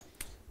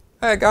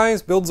Hi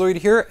guys, BuildZoid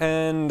here,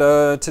 and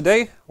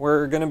today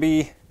we're going to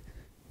be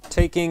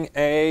taking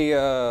taking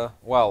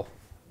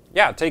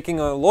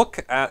a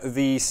look at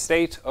the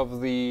state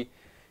of the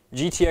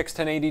GTX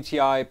 1080 Ti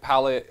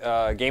Palit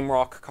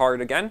GameRock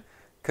card again,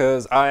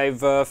 because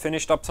I've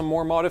finished up some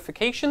more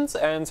modifications,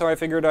 and so I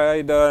figured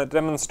I'd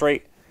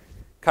demonstrate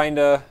kind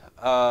of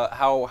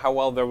how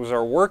well those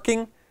are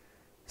working.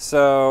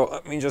 So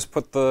let me just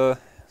put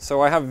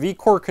so I have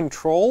vCore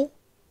control.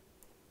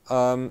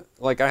 I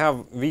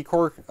have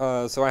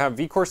vCore, so I have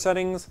vCore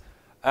settings,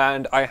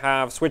 and I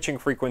have switching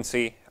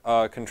frequency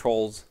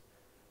controls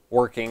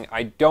working.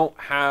 I don't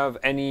have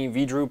any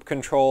vDroop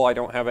control, I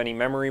don't have any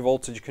memory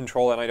voltage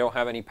control, and I don't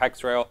have any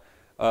PEX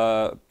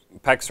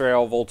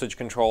rail voltage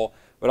control,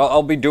 but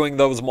I'll be doing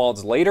those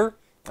mods later.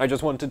 I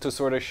just wanted to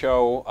sort of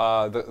show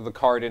the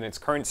card in its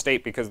current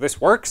state because this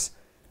works,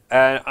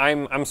 and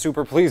I'm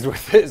super pleased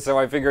with it, so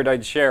I figured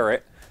I'd share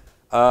it.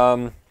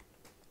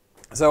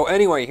 So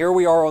anyway, here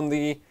we are on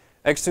the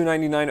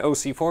X299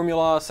 OC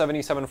formula,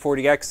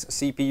 7740X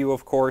CPU,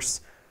 of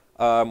course.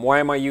 Why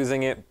am I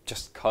using it?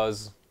 Just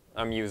cause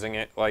I'm using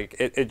it. Like,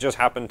 it just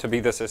happened to be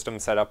the system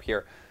set up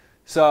here.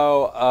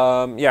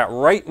 So, yeah,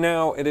 right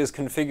now it is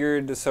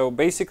configured. So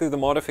basically the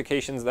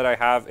modifications that I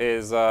have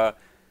is the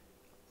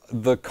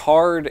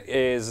card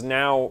is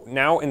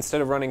now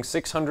instead of running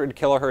 600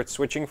 kilohertz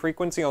switching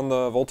frequency on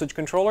the voltage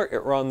controller,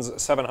 it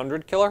runs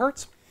 700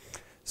 kilohertz.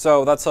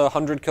 So that's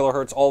 100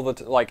 kilohertz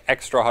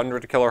extra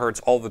 100 kilohertz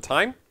all the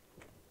time.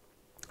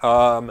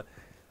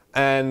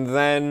 And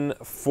then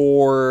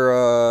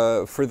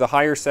for the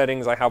higher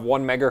settings, I have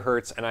 1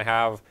 megahertz and I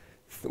have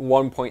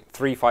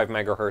 1.35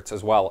 megahertz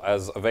as well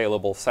as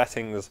available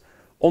settings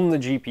on the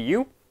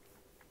GPU.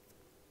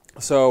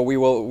 So we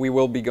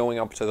will be going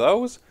up to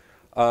those.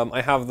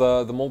 I have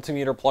the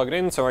multimeter plugged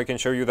in, so I can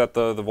show you that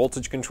the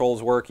voltage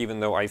controls work, even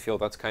though I feel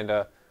that's kind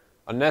of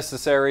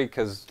unnecessary,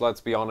 because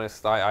let's be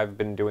honest, I've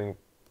been doing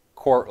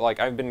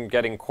I've been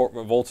getting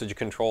voltage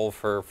control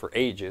for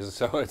ages,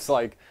 so it's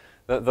like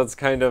that's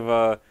kind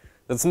of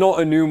that's not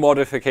a new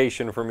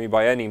modification for me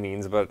by any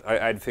means, but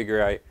I'd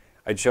figure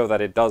I'd show that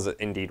it does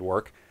indeed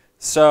work.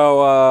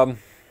 So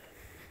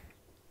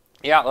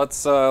yeah,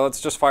 let's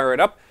just fire it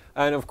up,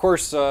 and of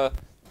course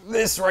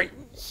this right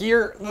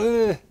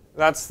here,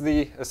 that's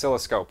the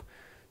oscilloscope.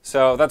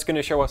 So that's going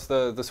to show us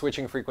the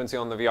switching frequency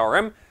on the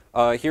VRM.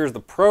 Here's the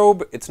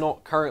probe. It's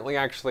not currently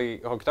actually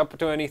hooked up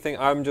to anything.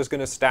 I'm just going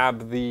to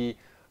stab the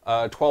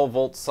 12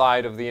 volt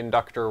side of the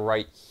inductor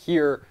right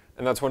here,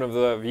 and that's one of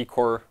the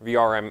vCore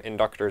VRM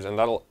inductors, and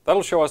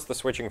that'll show us the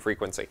switching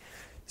frequency.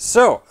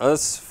 So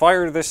let's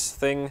fire this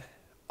thing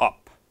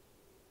up,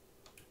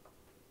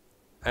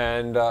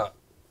 and I'm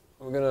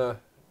going to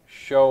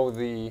show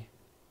the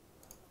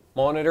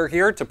monitor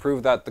here to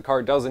prove that the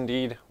card does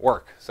indeed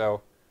work.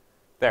 So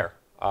there,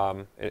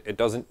 it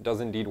does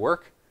indeed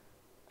work.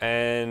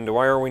 And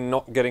why are we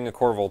not getting a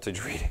core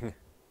voltage reading?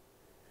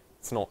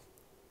 It's not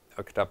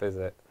hooked up, is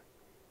it?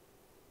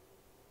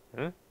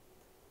 Are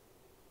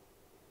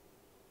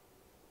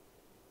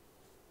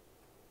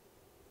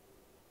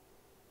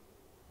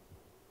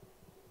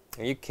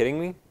you kidding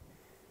me?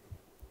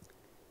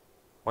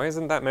 Why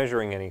isn't that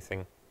measuring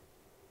anything?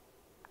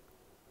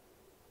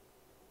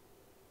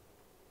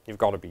 You've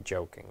got to be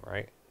joking,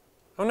 right?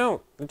 Oh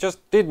no, it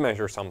just did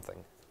measure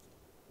something.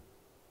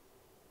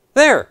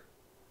 There!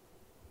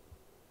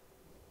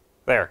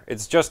 There,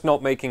 it's just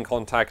not making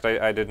contact.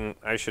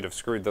 I should have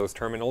screwed those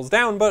terminals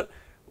down, but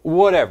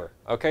whatever.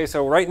 Okay,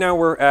 so right now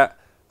we're at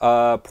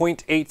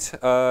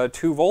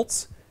 0.82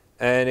 volts,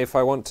 and if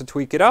I want to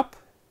tweak it up,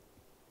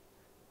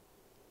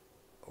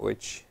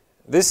 which,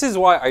 this is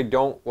why I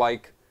don't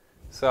like,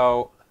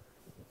 so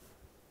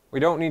we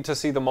don't need to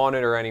see the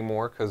monitor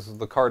anymore, because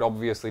the card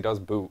obviously does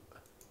boot.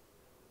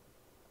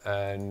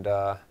 And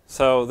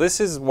so this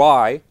is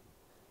why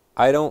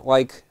I don't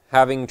like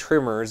having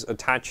trimmers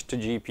attached to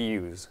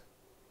GPUs,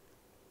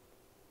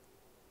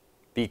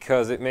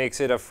 because it makes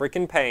it a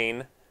freaking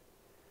pain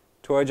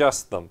to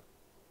adjust them.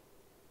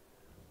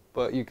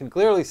 But you can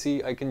clearly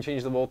see I can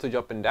change the voltage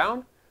up and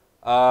down.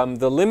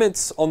 The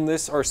limits on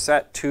this are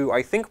set to,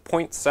 I think,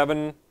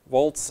 0.7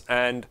 volts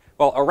and,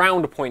 well,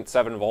 around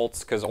 0.7 volts,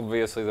 because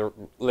obviously the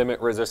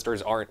limit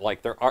resistors aren't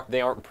like,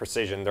 they aren't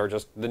precision, they're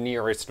just the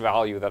nearest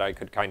value that I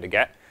could kind of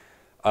get.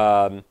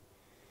 The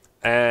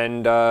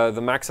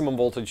maximum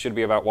voltage should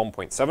be about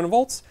 1.7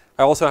 volts.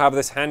 I also have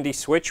this handy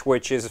switch,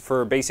 which is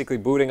for basically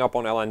booting up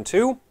on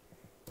LN2,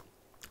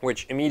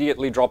 which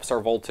immediately drops our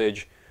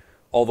voltage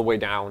all the way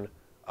down.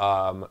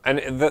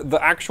 And the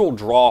actual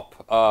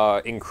drop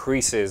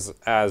increases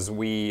as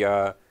we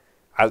go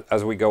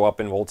up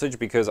in voltage,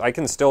 because I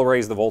can still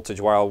raise the voltage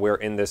while we're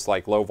in this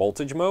like low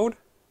voltage mode,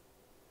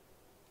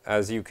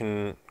 as you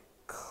can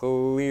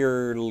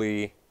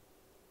clearly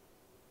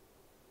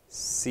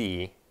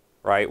see.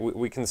 Right,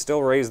 we can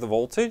still raise the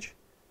voltage,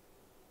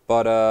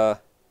 but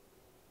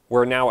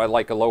we're now at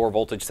like a lower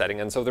voltage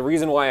setting. And so the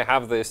reason why I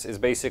have this is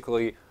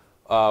basically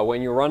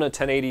when you run a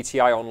 1080 Ti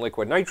on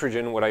liquid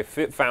nitrogen, what I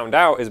found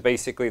out is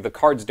basically the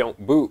cards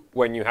don't boot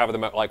when you have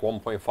them at like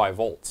 1.5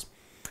 volts.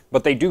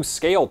 but they do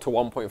scale to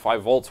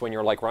 1.5 volts when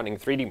you're like running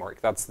 3D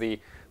Mark. That's the,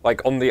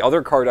 like on the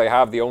other card I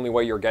have, the only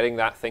way you're getting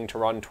that thing to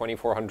run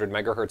 2400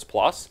 megahertz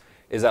plus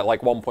is at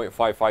like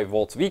 1.55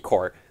 volts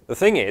V-core. The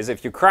thing is,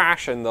 if you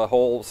crash and the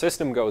whole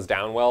system goes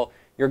down, well,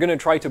 you're going to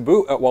try to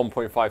boot at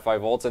 1.55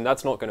 volts, and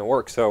that's not going to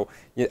work. So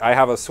I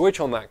have a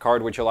switch on that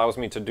card which allows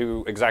me to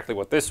do exactly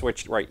what this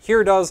switch right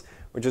here does,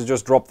 which is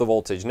just drop the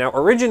voltage. Now,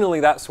 originally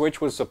that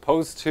switch was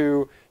supposed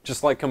to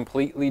just like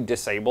completely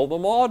disable the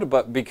mod,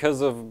 but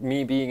because of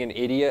me being an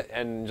idiot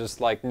and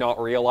just like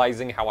not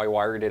realizing how I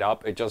wired it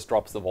up, it just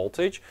drops the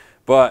voltage.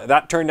 But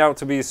that turned out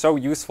to be so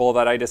useful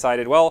that I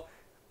decided, well,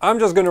 I'm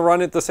just going to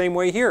run it the same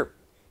way here.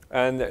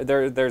 And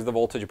there's the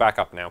voltage back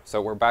up now.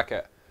 So we're back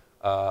at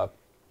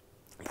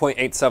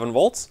 0.87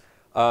 volts.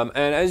 And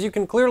as you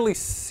can clearly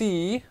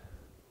see,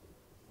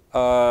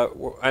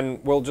 and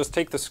we'll just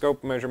take the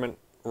scope measurement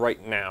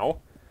right now.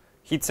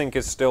 Heatsink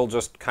is still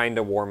just kind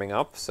of warming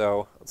up,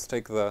 so let's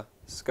take the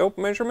scope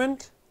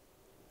measurement.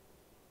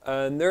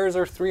 And there's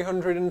our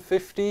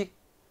 350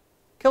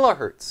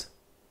 kilohertz,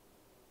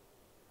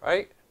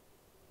 right?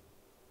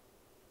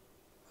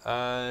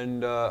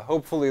 And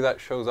hopefully that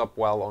shows up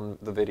well on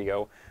the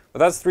video. But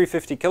that's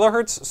 350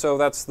 kilohertz, so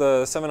that's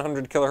the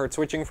 700 kilohertz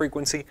switching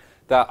frequency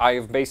that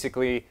I've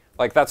basically,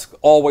 like that's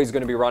always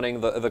going to be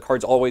running, the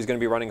card's always going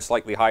to be running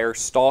slightly higher.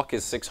 Stock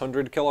is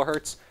 600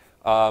 kilohertz.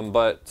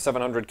 But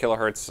 700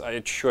 kilohertz,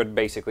 it should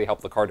basically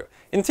help the card.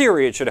 In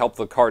theory, it should help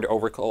the card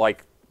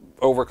overclock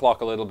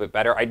a little bit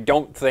better. I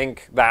don't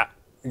think that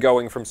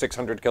going from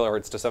 600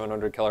 kilohertz to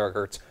 700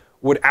 kilohertz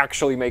would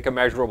actually make a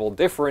measurable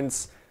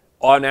difference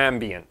on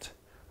ambient.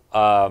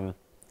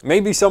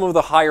 Maybe some of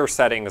the higher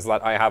settings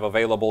that I have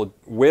available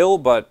will,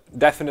 but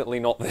definitely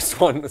not this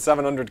one.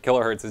 700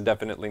 kilohertz is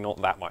definitely not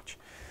that much.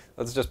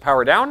 Let's just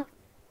power down.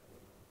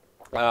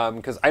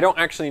 Because I don't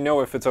actually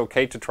know if it's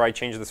okay to try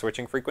change the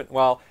switching frequency.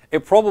 Well,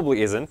 it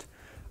probably isn't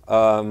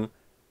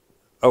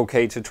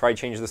okay to try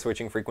change the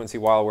switching frequency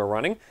while we're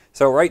running.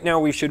 So right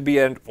now we should be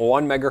at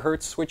 1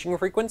 megahertz switching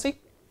frequency.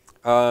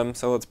 So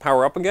let's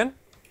power up again.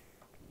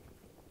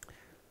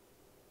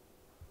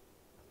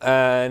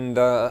 And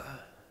I'm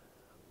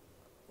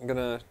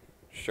gonna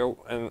show,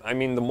 and I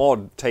mean the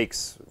mod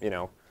takes, you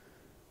know,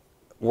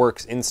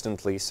 works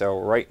instantly. So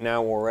right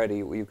now already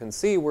you can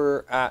see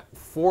we're at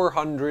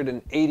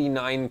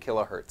 489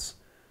 kilohertz.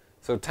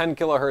 So 10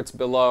 kilohertz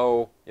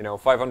below, you know,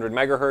 500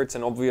 megahertz,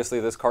 and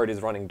obviously this card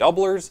is running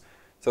doublers.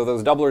 So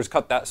those doublers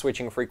cut that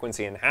switching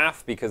frequency in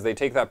half because they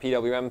take that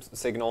PWM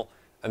signal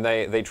and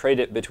they trade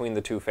it between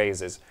the two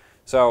phases.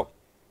 So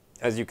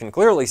as you can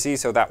clearly see,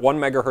 so that 1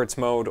 megahertz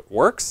mode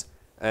works.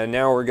 And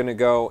now we're going to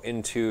go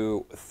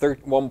into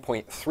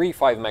 1.35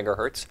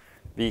 megahertz.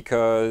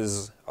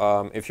 Because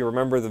if you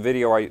remember the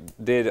video I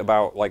did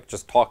about like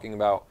just talking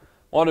about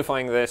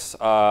modifying this,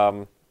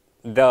 the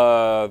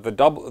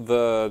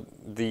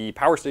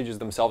power stages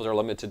themselves are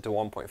limited to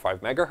 1.5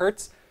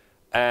 megahertz,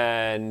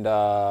 and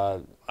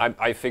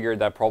I figured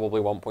that probably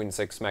 1.6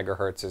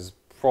 megahertz is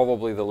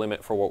probably the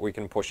limit for what we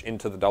can push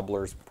into the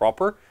doublers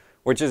proper,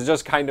 which is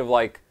just kind of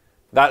like,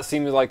 that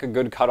seems like a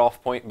good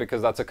cutoff point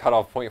because that's a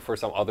cutoff point for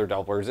some other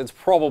doublers. It's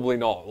probably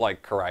not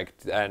like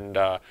correct, and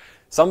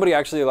somebody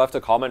actually left a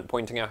comment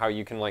pointing out how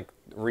you can like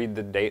read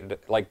the data,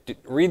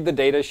 read the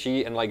data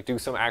sheet and like do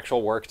some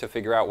actual work to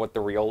figure out what the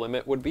real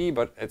limit would be.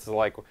 But it's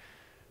like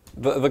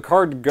the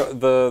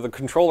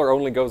controller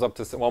only goes up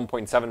to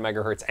 1.7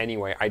 megahertz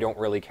anyway. I don't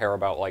really care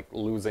about like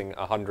losing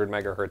 100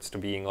 megahertz to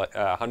being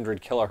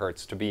 100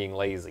 kilohertz to being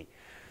lazy.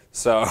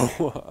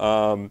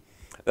 So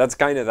that's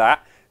kind of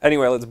that.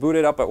 Anyway, let's boot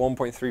it up at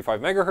 1.35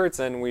 megahertz,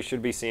 and we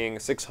should be seeing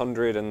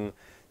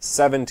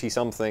 670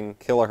 something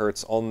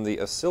kilohertz on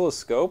the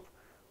oscilloscope,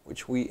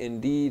 which we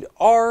indeed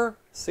are,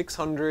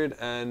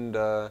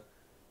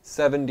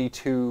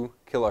 672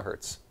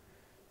 kilohertz.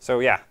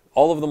 So yeah,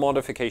 all of the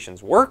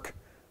modifications work.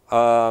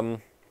 We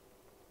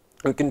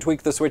can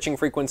tweak the switching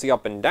frequency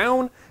up and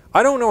down.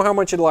 I don't know how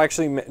much it'll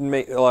actually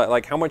make,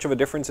 like how much of a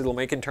difference it'll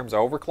make in terms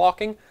of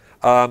overclocking.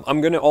 I'm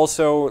going to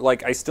also,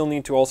 like, I still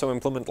need to also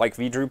implement like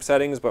V-droop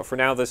settings, but for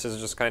now this is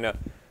just kind of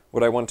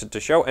what I wanted to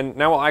show. And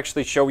now I'll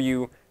actually show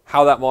you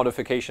how that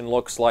modification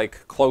looks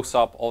like close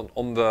up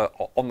on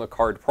the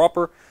card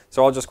proper.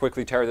 So I'll just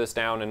quickly tear this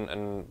down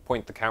and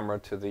point the camera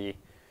to the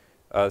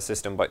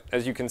system. But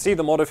as you can see,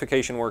 the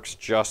modification works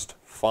just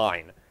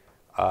fine.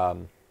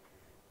 I'm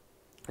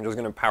just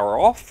going to power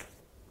off,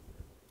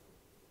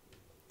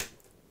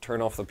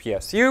 turn off the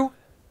PSU,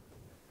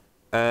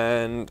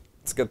 and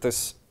let's get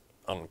this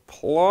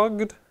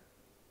unplugged.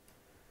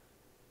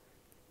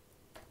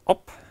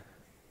 Up.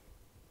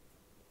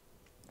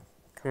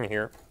 Come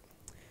here.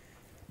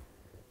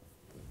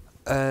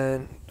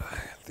 And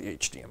the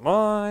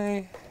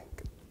HDMI,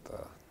 get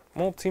the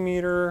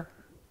multimeter,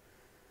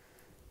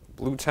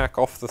 blue tack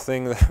off the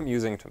thing that I'm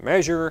using to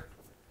measure,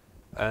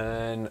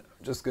 and I'm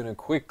just going to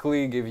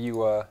quickly give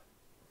you a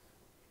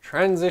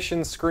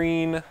transition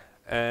screen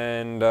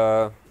and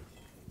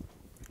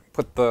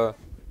put the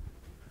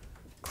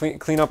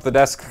clean up the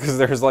desk because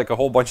there's like a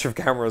whole bunch of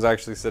cameras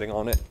actually sitting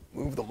on it.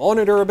 Move the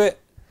monitor a bit.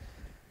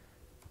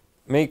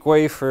 make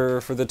way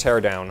for the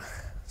teardown.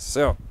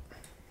 So,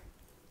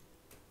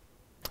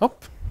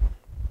 up.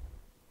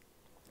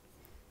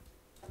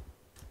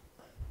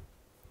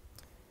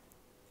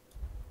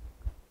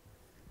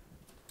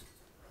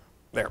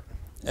 There.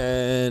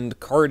 And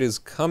card is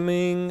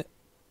coming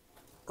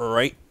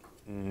right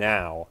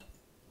now.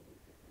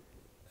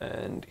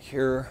 And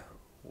here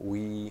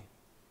we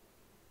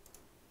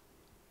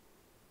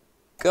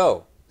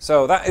go.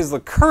 So that is the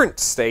current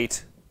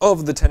state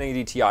of the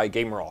 1080 Ti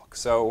GameRock.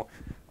 So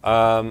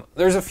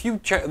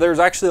there's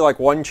actually like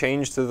one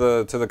change to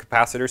the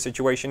capacitor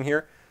situation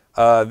here.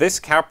 This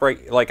cap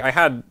like I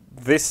had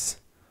this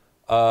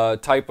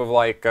type of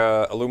like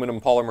aluminum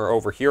polymer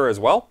over here as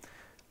well.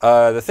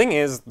 The thing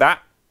is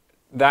that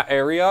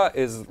area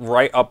is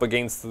right up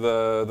against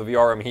the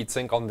VRM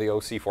heatsink on the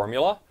OC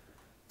formula.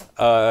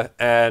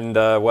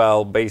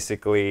 Well,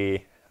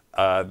 basically,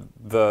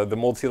 the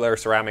multi-layer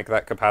ceramic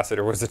that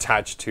capacitor was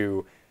attached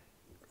to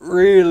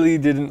really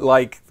didn't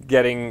like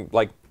getting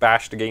like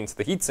bashed against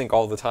the heatsink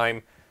all the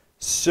time,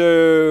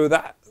 so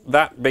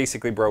that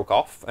basically broke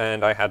off,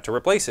 and I had to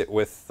replace it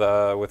with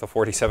a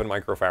 47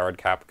 microfarad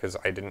cap because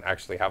I didn't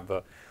actually have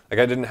I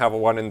didn't have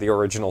one in the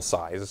original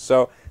size.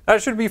 So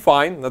that should be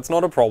fine. That's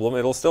not a problem.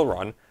 It'll still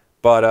run,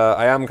 but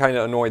I am kind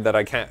of annoyed that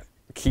I can't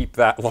keep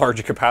that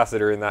large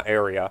capacitor in that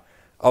area.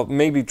 I'll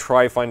maybe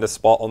try find a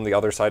spot on the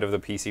other side of the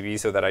PCB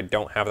so that I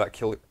don't have that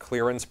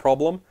clearance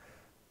problem.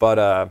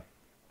 But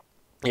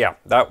yeah,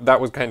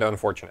 that was kind of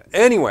unfortunate.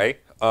 Anyway,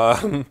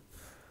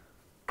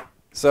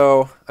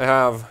 so I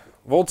have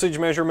voltage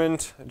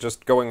measurement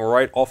just going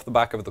right off the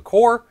back of the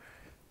core,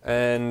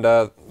 and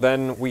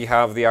then we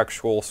have the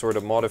actual sort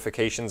of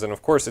modifications, and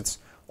of course it's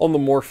on the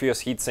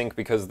Morpheus heatsink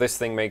because this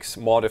thing makes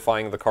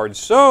modifying the card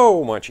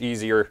so much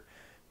easier.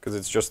 Because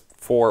it's just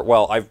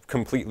well, I've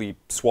completely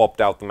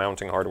swapped out the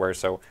mounting hardware,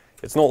 so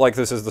it's not like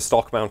this is the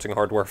stock mounting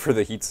hardware for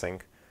the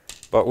heatsink.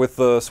 But with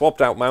the swapped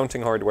out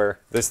mounting hardware,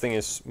 this thing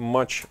is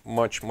much,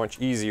 much, much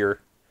easier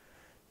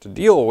to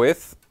deal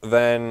with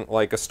than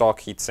like a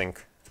stock heatsink.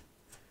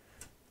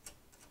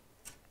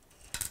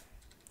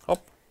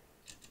 Hop.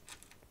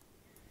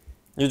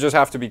 You just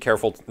have to be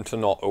careful to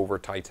not over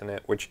tighten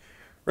it, which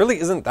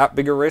really isn't that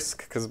big a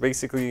risk, because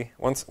basically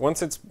once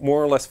it's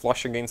more or less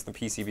flush against the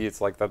PCB,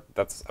 it's like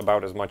that's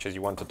about as much as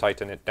you want to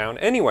tighten it down.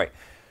 Anyway,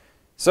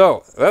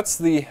 so that's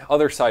the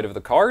other side of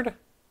the card,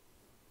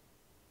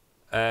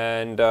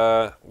 and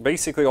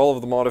basically all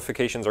of the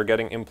modifications are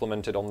getting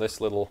implemented on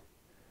this little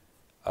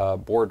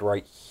board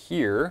right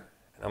here.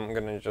 I'm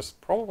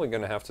probably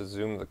gonna have to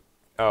zoom the,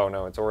 oh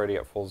no, it's already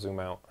at full zoom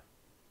out.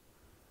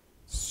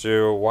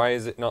 So why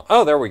is it not,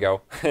 oh there we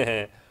go.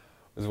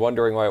 Was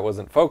wondering why it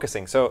wasn't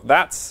focusing. So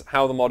that's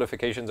how the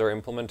modifications are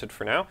implemented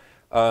for now.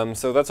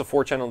 So that's a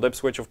 4-channel dip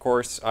switch, of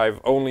course. I've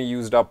only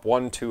used up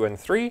 1, 2, and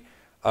 3.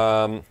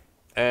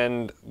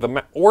 And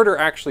the order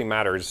actually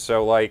matters.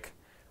 So like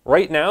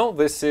right now,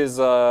 this is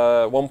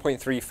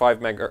 1.35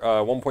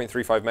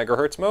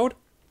 megahertz mode.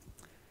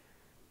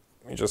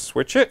 Let me just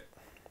switch it.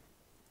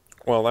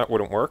 Well, that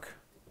wouldn't work.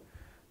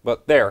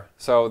 But there.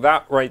 So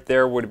that right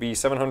there would be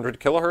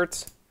 700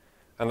 kilohertz,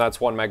 and that's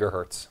 1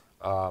 megahertz.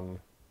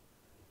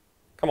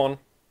 Come on.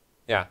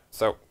 Yeah,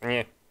 so,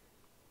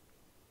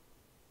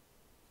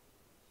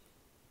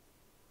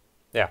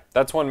 yeah,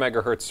 that's 1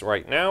 megahertz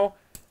right now.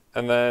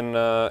 And then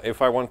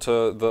if I want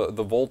to,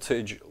 the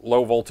voltage,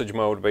 low voltage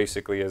mode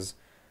basically is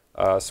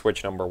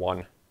switch number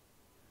 1.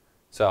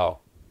 So,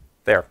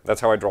 there,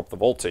 that's how I drop the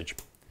voltage.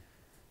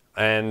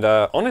 And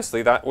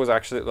honestly, that was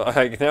actually,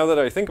 like, now that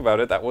I think about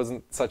it, that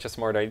wasn't such a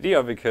smart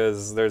idea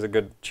because there's a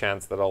good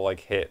chance that I'll like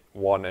hit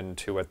 1 and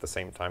 2 at the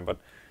same time. But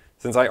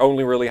since I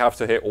only really have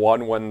to hit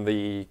 1 when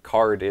the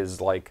card is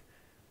like,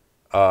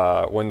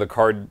 when the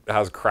card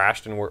has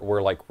crashed and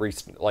we're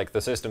like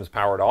the system's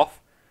powered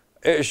off,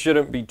 it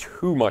shouldn't be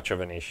too much of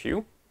an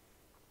issue.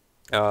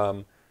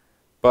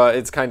 But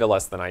it's kind of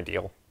less than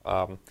ideal.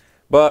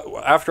 But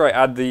after I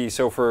add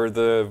so for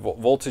the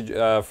voltage,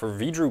 for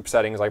V-droop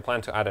settings, I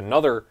plan to add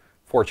another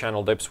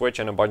 4-channel dip switch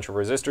and a bunch of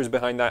resistors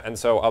behind that, and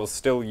so I'll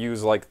still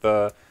use like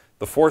the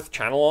 4th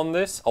channel on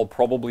this. I'll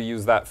probably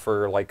use that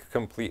for like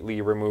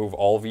completely remove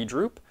all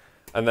V-droop,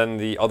 and then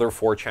the other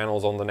 4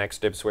 channels on the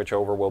next dip switch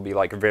over will be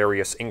like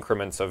various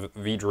increments of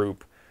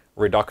V-droop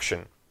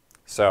reduction.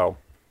 So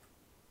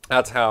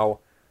that's how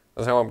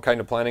I'm kind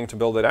of planning to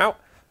build it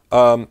out.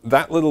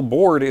 That little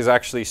board is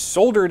actually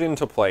soldered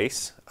into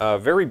place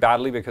very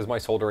badly because my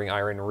soldering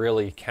iron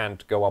really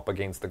can't go up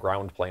against the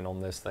ground plane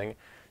on this thing.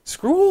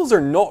 Screw holes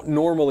are not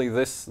normally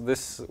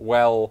this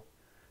well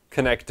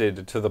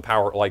connected to the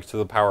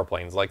power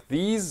planes. Like,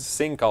 these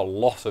sink a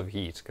lot of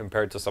heat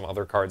compared to some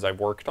other cards I've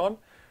worked on.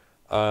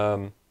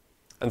 And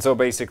so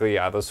basically,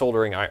 yeah, the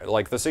soldering,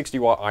 like the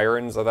 60-watt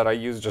irons that I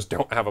use just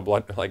don't have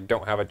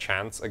a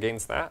chance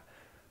against that.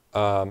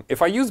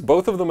 If I use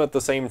both of them at the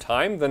same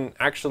time, then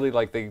actually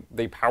like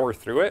they power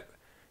through it,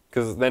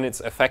 because then it's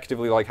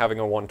effectively like having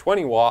a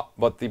 120 watt.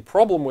 But the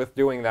problem with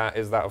doing that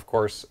is that, of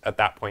course, at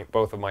that point,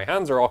 both of my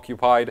hands are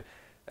occupied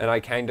and I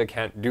kind of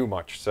can't do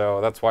much.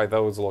 So that's why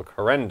those look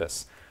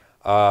horrendous.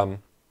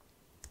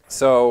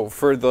 So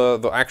for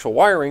the actual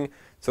wiring,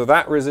 so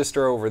that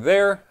resistor over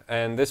there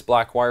and this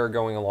black wire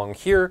going along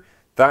here,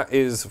 that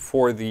is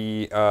for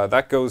the,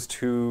 that goes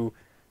to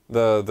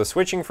the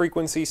switching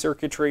frequency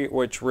circuitry,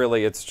 which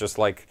really it's just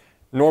like,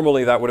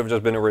 normally that would have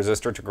just been a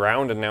resistor to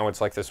ground, and now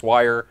it's like this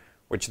wire,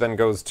 which then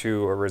goes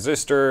to a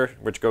resistor,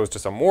 which goes to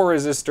some more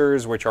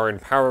resistors, which are in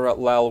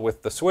parallel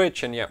with the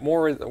switch, and yet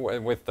more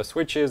with the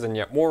switches, and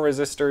yet more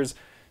resistors.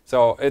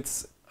 So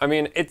it's, I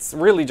mean, it's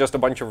really just a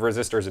bunch of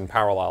resistors in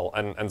parallel,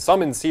 and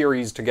some in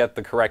series to get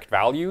the correct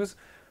values,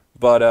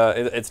 but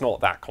it's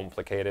not that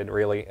complicated,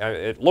 really.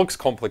 It looks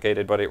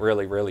complicated, but it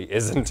really, really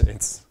isn't.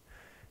 It's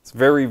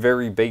very,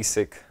 very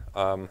basic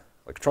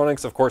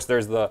electronics. Of course,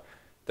 there's the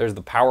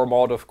power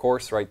mod, of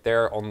course, right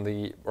there on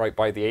the right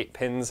by the 8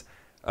 pins.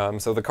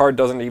 So the card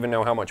doesn't even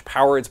know how much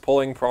power it's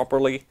pulling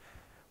properly,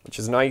 which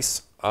is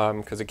nice,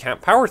 because it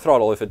can't power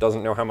throttle if it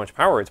doesn't know how much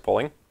power it's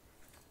pulling.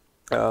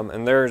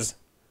 And there's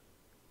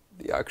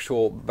the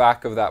actual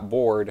back of that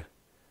board.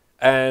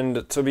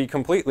 And to be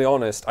completely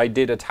honest, I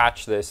did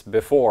attach this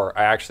before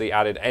I actually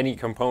added any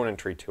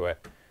componentry to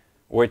it,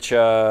 which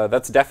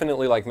that's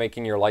definitely like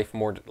making your life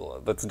more,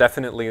 that's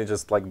definitely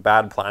just like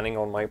bad planning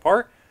on my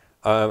part.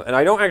 And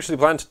I don't actually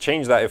plan to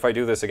change that if I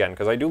do this again,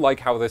 because I do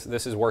like how this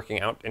is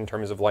working out in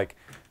terms of like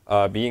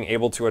being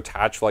able to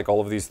attach like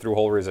all of these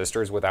through-hole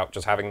resistors without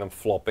just having them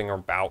flopping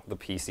about the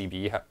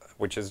PCB,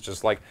 which is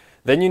just like,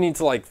 then you need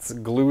to like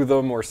glue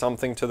them or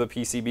something to the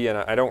PCB, and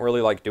I don't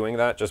really like doing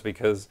that just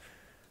because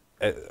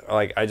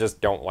like I just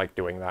don't like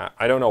doing that.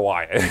 I don't know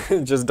why.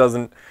 It just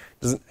doesn't,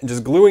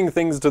 just gluing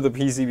things to the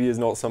PCB is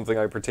not something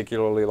I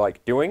particularly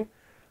like doing.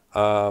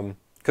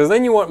 Because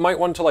then you might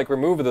want to like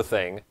remove the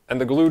thing,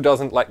 and the glue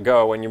doesn't let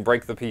go, and you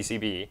break the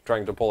PCB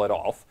trying to pull it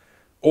off.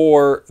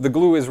 Or the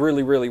glue is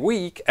really, really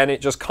weak, and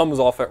it just comes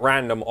off at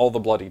random all the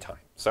bloody time.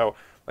 So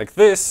like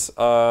this,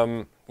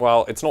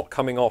 well, it's not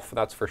coming off,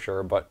 that's for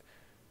sure, but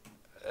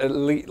at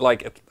least,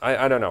 like,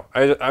 I don't know.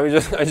 I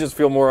just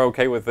feel more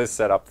okay with this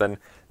setup than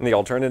the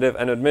alternative,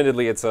 and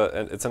admittedly, it's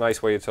a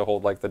nice way to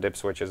hold like the dip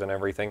switches and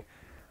everything.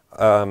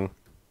 I'm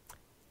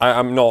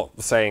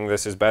not saying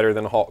this is better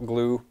than hot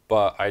glue,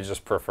 but I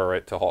just prefer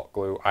it to hot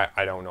glue.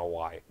 I don't know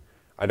why.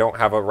 I don't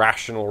have a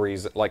rational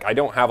reason, like I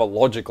don't have a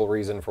logical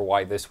reason for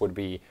why this would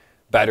be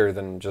better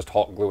than just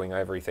hot gluing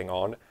everything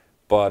on,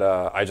 but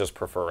I just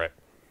prefer it.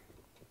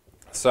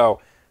 So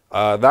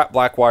that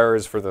black wire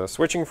is for the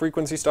switching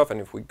frequency stuff,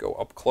 and if we go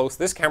up close,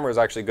 this camera is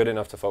actually good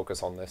enough to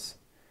focus on this.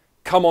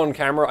 Come on,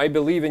 camera, I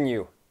believe in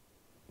you.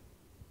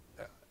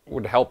 It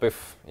would help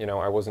if, you know,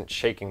 I wasn't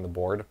shaking the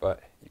board,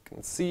 but you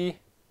can see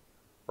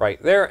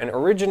right there. And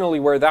originally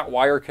where that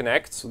wire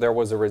connects, there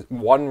was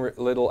one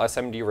little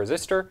SMD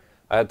resistor.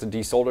 I had to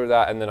desolder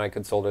that, and then I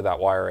could solder that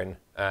wire in.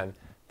 And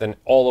then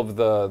all of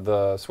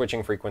the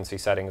switching frequency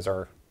settings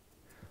are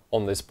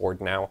on this board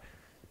now.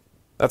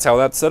 That's how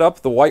that's set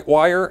up. The white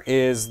wire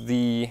is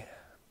the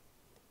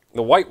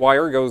white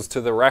wire goes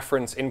to the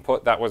reference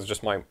input. That was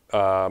just my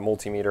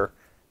multimeter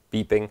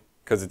beeping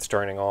because it's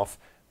turning off.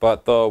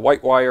 But the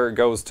white wire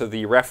goes to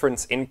the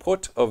reference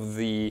input of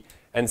the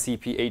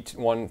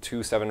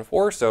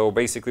NCP81274. So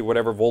basically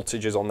whatever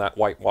voltage is on that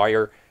white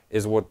wire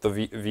is what the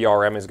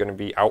VRM is going to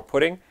be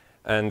outputting.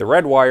 And the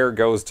red wire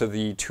goes to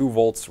the 2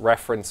 volts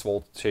reference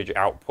voltage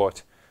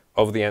output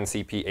of the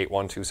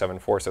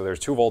NCP81274. So there's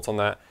 2 volts on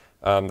that.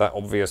 That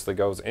obviously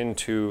goes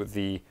into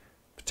the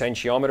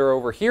potentiometer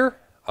over here.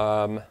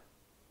 Come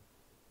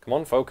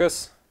on,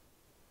 focus.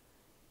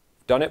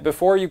 Done it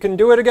before, you can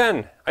do it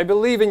again. I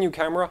believe in you,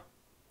 camera.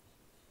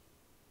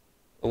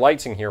 The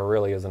lighting here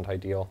really isn't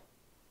ideal.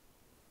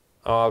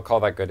 I'll call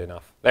that good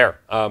enough. There.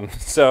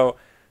 So,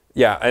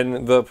 yeah,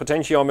 and the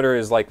potentiometer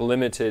is like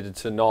limited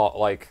to not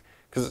like,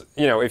 because,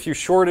 you know, if you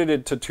shorted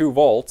it to 2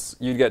 volts,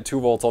 you'd get 2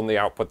 volts on the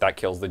output. That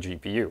kills the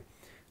GPU.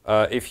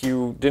 If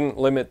you didn't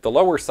limit the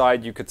lower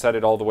side, you could set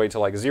it all the way to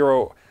like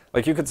 0.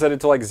 Like you could set it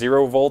to like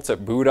 0 volts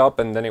at boot up,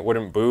 and then it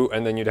wouldn't boot,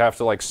 and then you'd have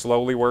to like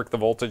slowly work the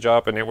voltage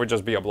up, and it would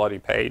just be a bloody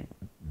pain.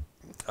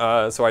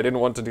 So I didn't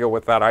want to deal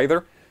with that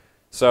either.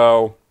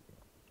 So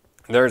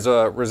there's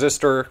a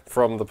resistor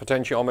from the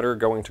potentiometer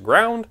going to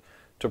ground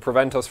to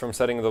prevent us from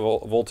setting the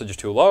voltage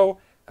too low,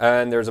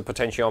 and there's a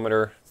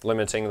potentiometer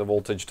limiting the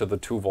voltage to the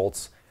 2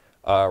 volts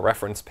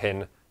reference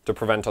pin to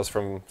prevent us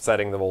from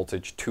setting the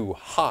voltage too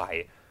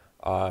high.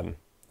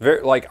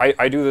 Like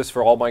I do this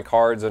for all my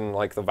cards, and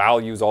like the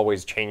values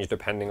always change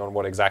depending on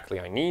what exactly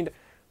I need,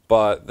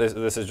 but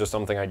this is just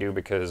something I do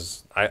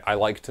because I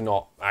like to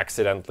not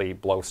accidentally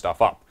blow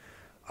stuff up.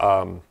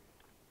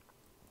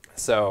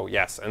 So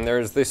yes, and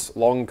there's this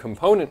long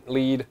component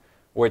lead,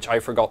 which I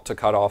forgot to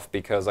cut off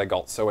because I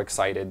got so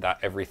excited that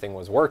everything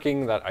was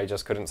working that I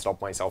just couldn't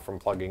stop myself from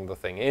plugging the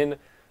thing in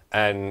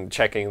and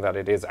checking that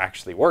it is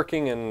actually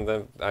working,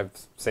 and I've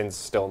since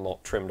still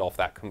not trimmed off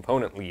that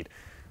component lead.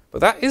 But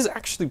that is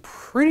actually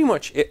pretty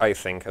much it, I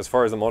think, as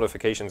far as the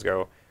modifications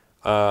go.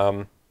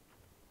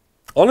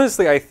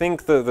 Honestly, I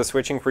think the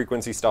switching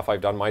frequency stuff I've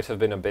done might have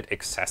been a bit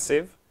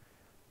excessive.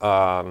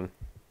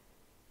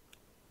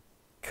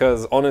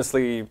 Because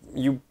honestly,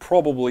 you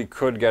probably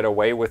could get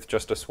away with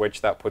just a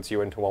switch that puts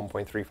you into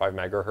 1.35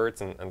 megahertz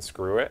and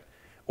screw it.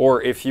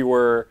 Or if you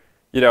were,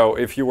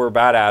 if you were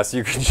badass,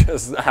 you could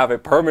just have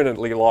it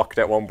permanently locked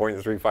at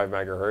 1.35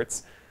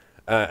 megahertz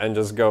and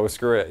just go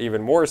screw it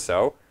even more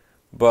so.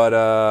 But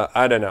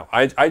I don't know.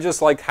 I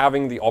just like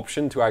having the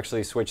option to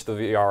actually switch the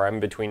VRM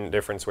between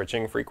different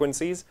switching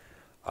frequencies.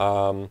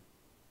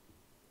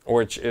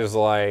 Which is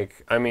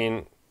like, I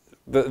mean,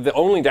 the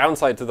only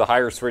downside to the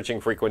higher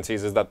switching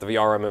frequencies is that the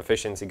VRM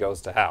efficiency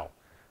goes to hell.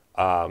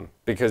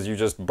 Because you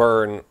just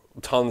burn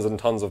tons and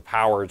tons of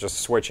power just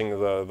switching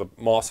the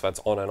MOSFETs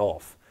on and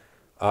off.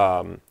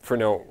 For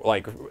no,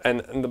 like,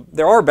 and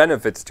there are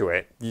benefits to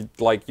it. You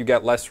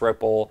get less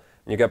ripple,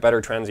 and you get better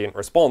transient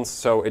response,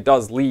 so it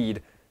does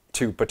lead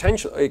to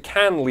it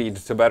can lead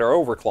to better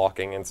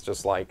overclocking. It's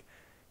just like,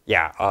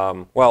 yeah,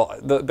 well,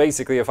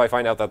 basically if I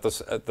find out that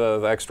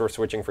the extra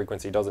switching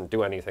frequency doesn't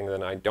do anything,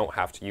 then I don't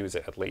have to use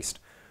it at least.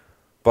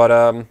 But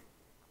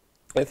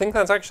I think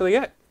that's actually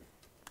it,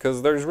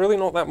 because there's really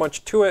not that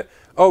much to it.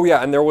 Oh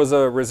yeah, and there was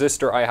a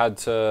resistor I had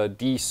to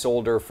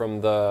desolder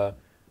from the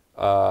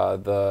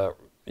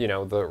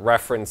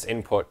reference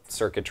input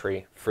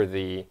circuitry for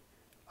the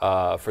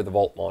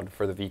volt mod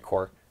for the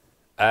vCore.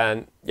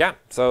 And yeah,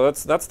 so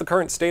that's the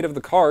current state of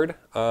the card.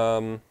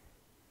 The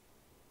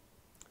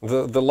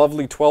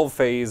lovely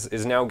 12-phase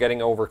is now getting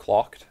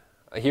overclocked.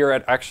 Here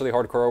at Actually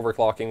Hardcore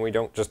Overclocking, we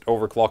don't just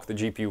overclock the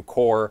GPU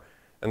core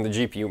and the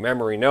GPU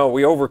memory. No,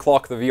 we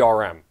overclock the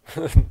VRM.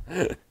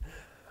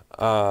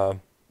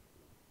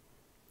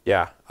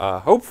 Yeah,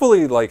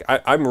 hopefully, like,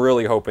 I'm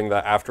really hoping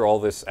that after all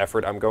this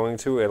effort I'm going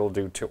to, it'll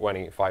do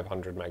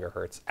 2500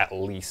 megahertz, at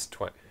least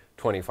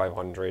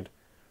 2500.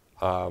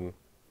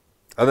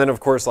 And then, of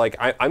course, like,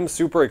 I'm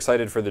super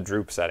excited for the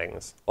droop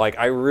settings. Like,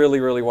 I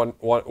really, really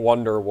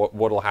wonder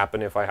what'll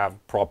happen if I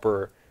have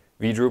proper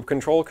V-droop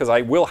control, because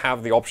I will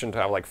have the option to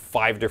have, like,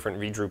 5 different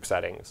V-droop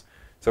settings.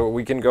 So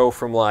we can go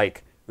from,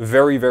 like,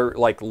 very, very,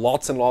 like,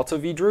 lots and lots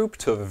of V-droop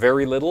to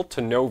very little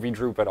to no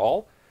V-droop at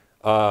all.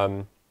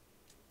 And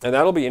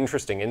that'll be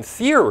interesting. In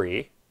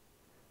theory,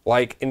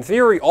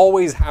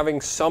 always having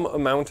some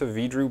amount of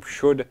V-droop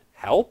should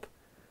help,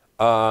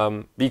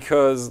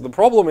 because the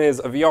problem is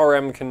a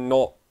VRM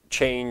cannot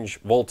change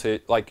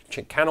voltage,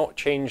 cannot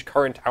change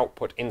current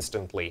output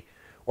instantly,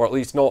 or at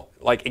least not,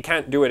 like, it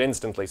can't do it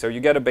instantly. So you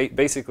get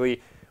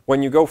basically,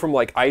 when you go from,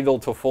 like, idle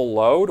to full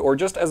load, or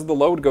just as the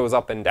load goes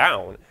up and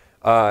down,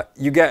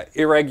 you get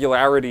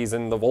irregularities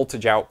in the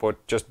voltage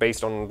output just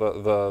based on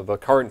the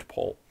current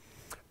pole.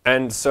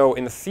 And so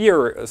in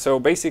theory, so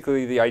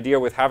basically the idea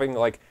with having,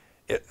 like,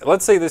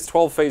 let's say this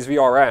 12-phase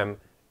VRM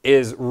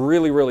is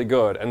really, really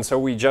good, and so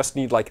we just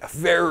need, like, a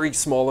very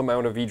small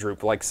amount of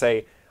V-droop, like,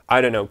 say, I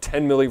don't know,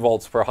 10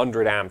 millivolts per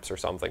 100 amps or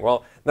something.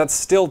 Well, that's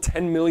still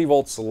 10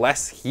 millivolts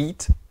less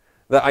heat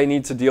that I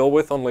need to deal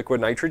with on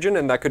liquid nitrogen,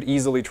 and that could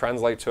easily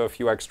translate to a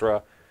few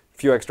extra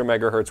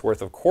megahertz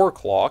worth of core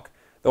clock.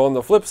 Though on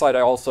the flip side,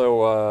 I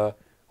also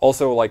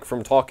like,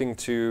 from talking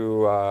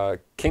to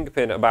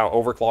Kingpin about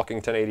overclocking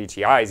 1080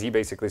 Ti's, he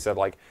basically said,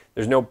 like,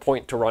 there's no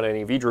point to run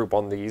any V-droop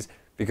on these,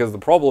 because the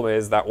problem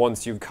is that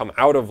once you come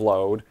out of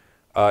load,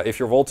 if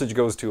your voltage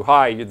goes too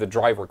high, the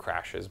driver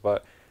crashes.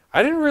 But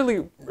I didn't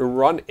really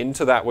run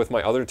into that with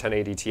my other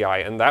 1080 Ti,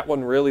 and that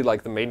one really,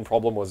 like, the main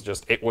problem was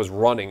just it was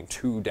running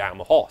too damn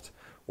hot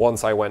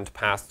once I went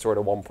past sort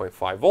of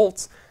 1.5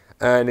 volts.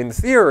 And in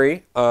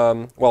theory,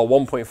 well,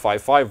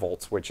 1.55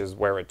 volts, which is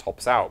where it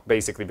tops out,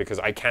 basically because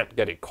I can't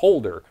get it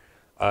colder.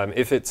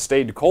 If it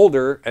stayed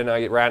colder and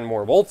I ran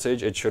more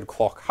voltage, it should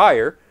clock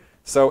higher.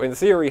 So in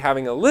theory,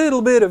 having a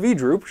little bit of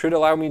V-droop should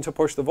allow me to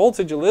push the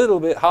voltage a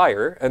little bit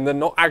higher and then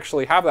not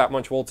actually have that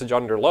much voltage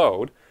under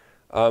load.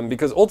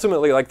 Because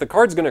ultimately, like, the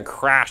card's going to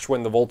crash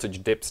when the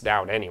voltage dips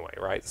down anyway,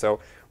 right? So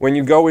when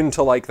you go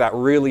into, like, that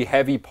really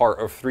heavy part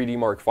of 3D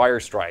Mark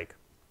Firestrike,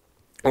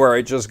 where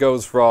it just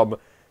goes from,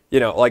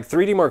 like,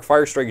 3D Mark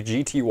Firestrike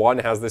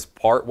GT1 has this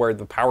part where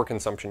the power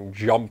consumption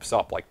jumps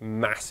up, like,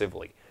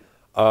 massively.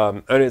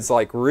 And it's,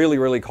 like, really,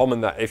 really common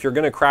that if you're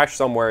going to crash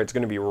somewhere, it's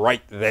going to be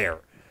right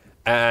there.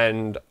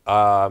 And,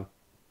 well,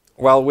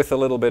 with a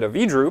little bit of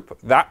V-droop,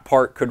 that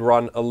part could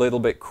run a little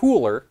bit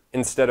cooler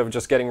instead of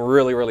just getting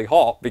really, really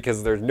hot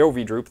because there's no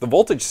V-droop. The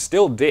voltage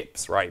still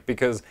dips, right?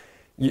 Because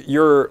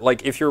you're,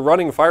 like, if you're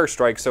running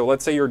Firestrike, so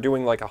let's say you're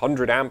doing, like,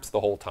 100 amps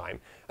the whole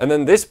time, and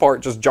then this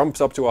part just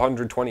jumps up to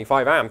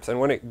 125 amps, and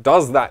when it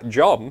does that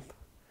jump,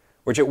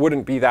 which it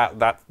wouldn't be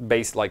that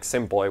base, like,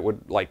 simple, it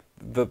would, like,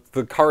 the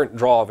current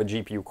draw of a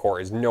GPU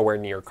core is nowhere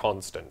near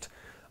constant.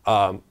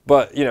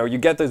 But, you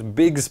get this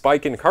big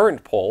spike in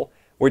current pull,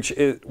 which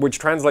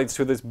translates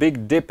to this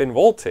big dip in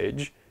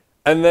voltage,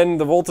 and then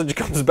the voltage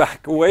comes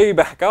back way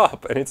back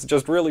up, and it's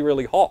just really,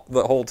 really hot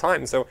the whole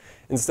time. So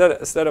instead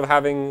of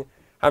having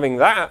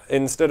that,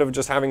 instead of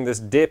just having this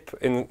dip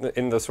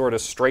in the sort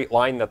of straight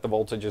line that the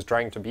voltage is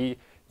trying to be,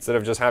 instead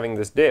of just having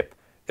this dip,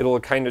 it'll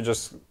kind of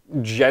just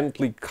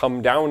gently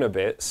come down a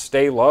bit,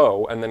 stay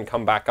low, and then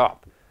come back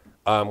up,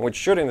 which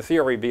should in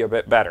theory be a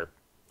bit better,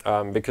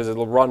 because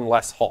it'll run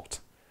less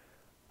hot.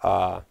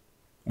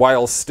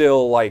 while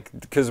still like,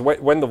 because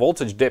when the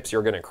voltage dips,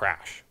 you're going to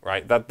crash,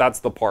 right? That's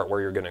the part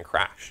where you're going to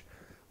crash.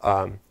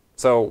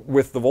 So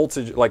with the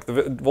voltage, like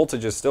the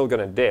voltage is still going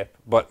to dip,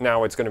 but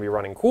now it's going to be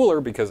running cooler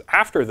because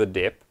after the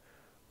dip,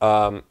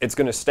 it's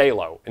going to stay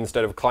low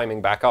instead of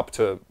climbing back up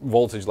to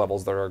voltage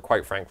levels that are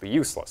quite frankly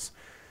useless.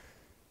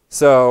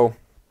 So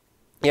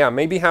yeah,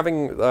 maybe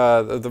having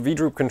the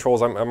V-Droop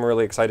controls, I'm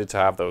really excited to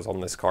have those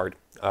on this card.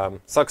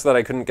 Sucks that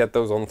I couldn't get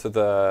those onto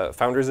the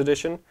Founders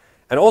Edition.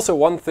 And also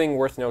one thing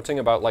worth noting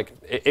about, like,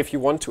 if you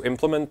want to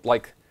implement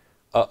like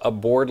a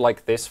board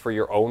like this for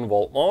your own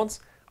Volt mods,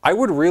 I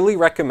would really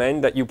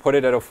recommend that you put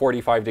it at a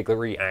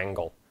 45-degree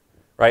angle,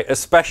 right?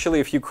 Especially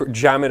if you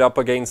jam it up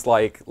against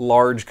like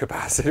large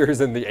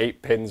capacitors in the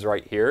 8 pins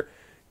right here,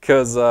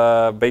 because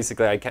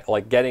basically I can't,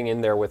 like, getting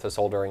in there with a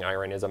soldering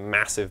iron is a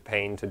massive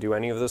pain to do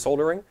any of the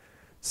soldering.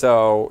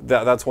 So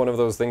that's one of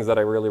those things that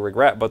I really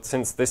regret. But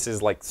since this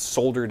is like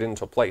soldered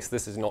into place,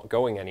 this is not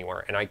going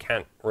anywhere, and I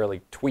can't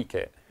really tweak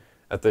it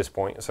at this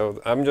point.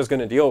 So I'm just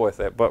going to deal with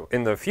it. But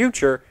in the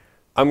future,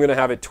 I'm going to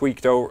have it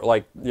tweaked over,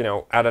 like, you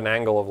know, at an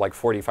angle of like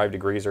 45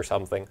 degrees or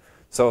something,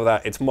 so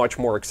that it's much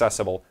more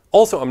accessible.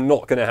 Also, I'm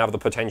not going to have the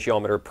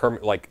potentiometer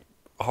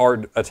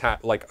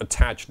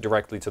attached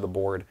directly to the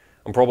board.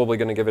 I'm probably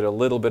going to give it a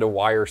little bit of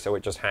wire so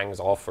it just hangs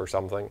off or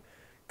something,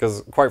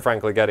 because quite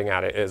frankly, getting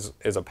at it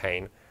is a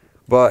pain.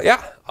 But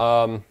yeah,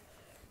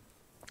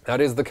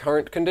 that is the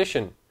current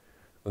condition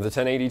of the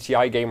 1080 Ti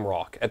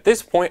GameRock. At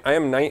this point, I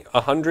am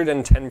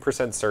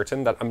 110%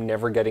 certain that I'm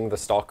never getting the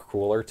stock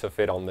cooler to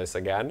fit on this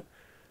again.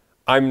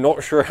 I'm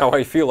not sure how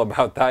I feel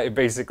about that. It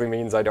basically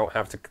means I don't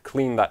have to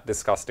clean that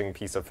disgusting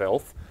piece of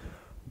filth.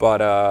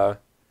 But,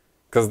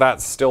 because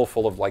that's still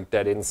full of, like,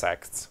 dead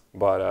insects.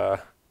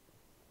 But,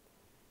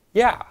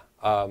 yeah.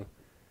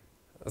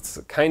 That's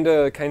kind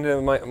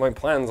of my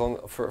plans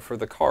for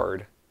the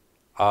card.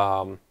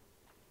 I'm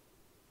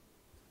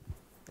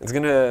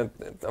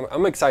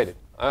excited.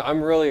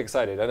 I'm really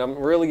excited, and I'm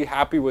really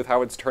happy with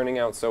how it's turning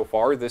out so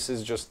far. This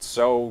is just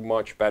so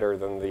much better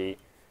than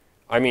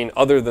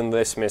other than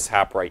this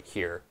mishap right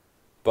here.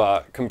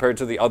 But compared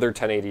to the other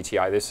 1080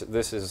 Ti,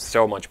 this is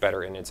so much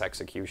better in its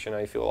execution,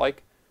 I feel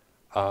like.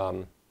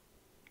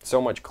 So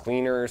much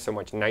cleaner, so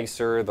much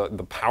nicer.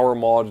 The power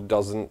mod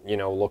doesn't, you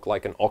know, look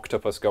like an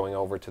octopus going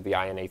over to the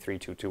INA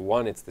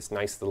 3221. It's this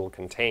nice little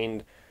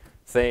contained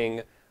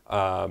thing.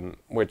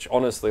 Which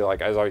honestly,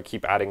 like, as I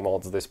keep adding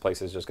mods, this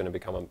place is just going to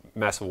become a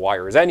mess of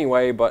wires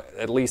anyway, but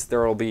at least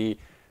there'll be,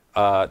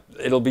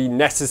 it'll be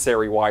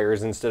necessary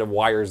wires instead of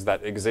wires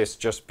that exist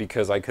just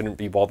because I couldn't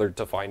be bothered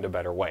to find a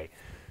better way.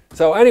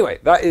 So anyway,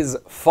 that is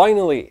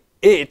finally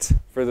it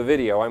for the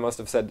video. I must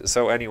have said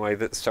so anyway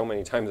that so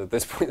many times at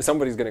this point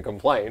somebody's going to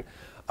complain.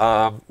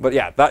 But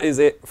yeah, that is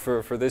it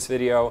for this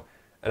video,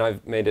 and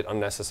I've made it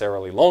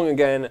unnecessarily long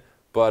again,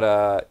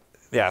 but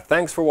yeah,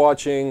 thanks for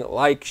watching.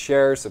 Like,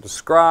 share,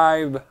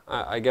 subscribe.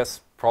 I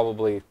guess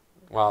probably,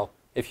 well,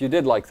 if you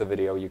did like the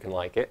video, you can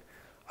like it.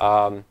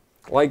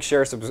 Like,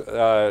 share,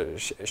 subscribe,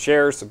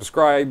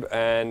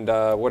 and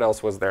what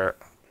else was there?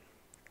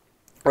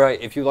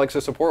 Right, if you'd like to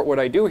support what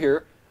I do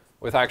here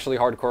with actually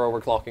hardcore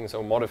overclocking,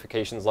 so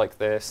modifications like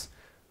this,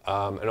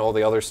 and all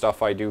the other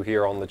stuff I do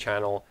here on the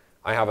channel,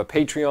 I have a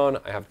Patreon,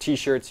 I have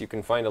t-shirts. You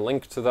can find a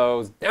link to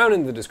those down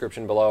in the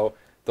description below.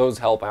 Those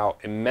help out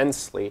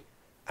immensely.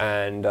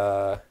 And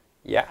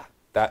yeah,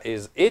 that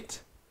is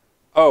it.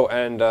 Oh,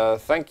 and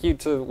thank you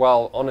to,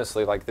 well,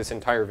 honestly, like, this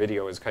entire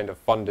video is kind of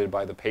funded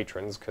by the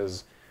patrons,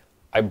 because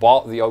I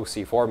bought the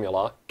OC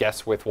formula,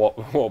 guess with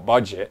what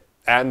budget,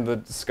 and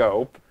the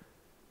scope,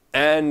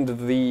 and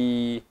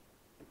the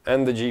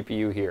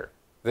GPU here.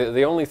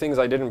 The only things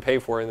I didn't pay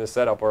for in this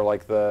setup are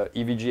like the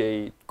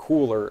EVGA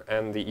cooler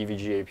and the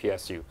EVGA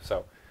PSU.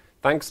 So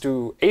thanks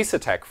to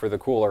Asetek for the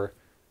cooler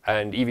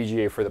and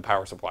EVGA for the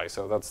power supply.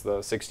 So that's the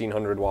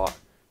 1600 watt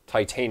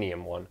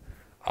titanium one,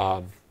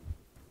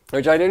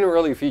 which I didn't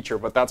really feature,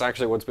 but that's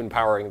actually what's been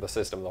powering the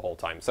system the whole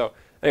time. So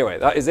anyway,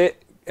 that is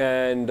it,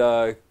 and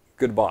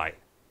goodbye.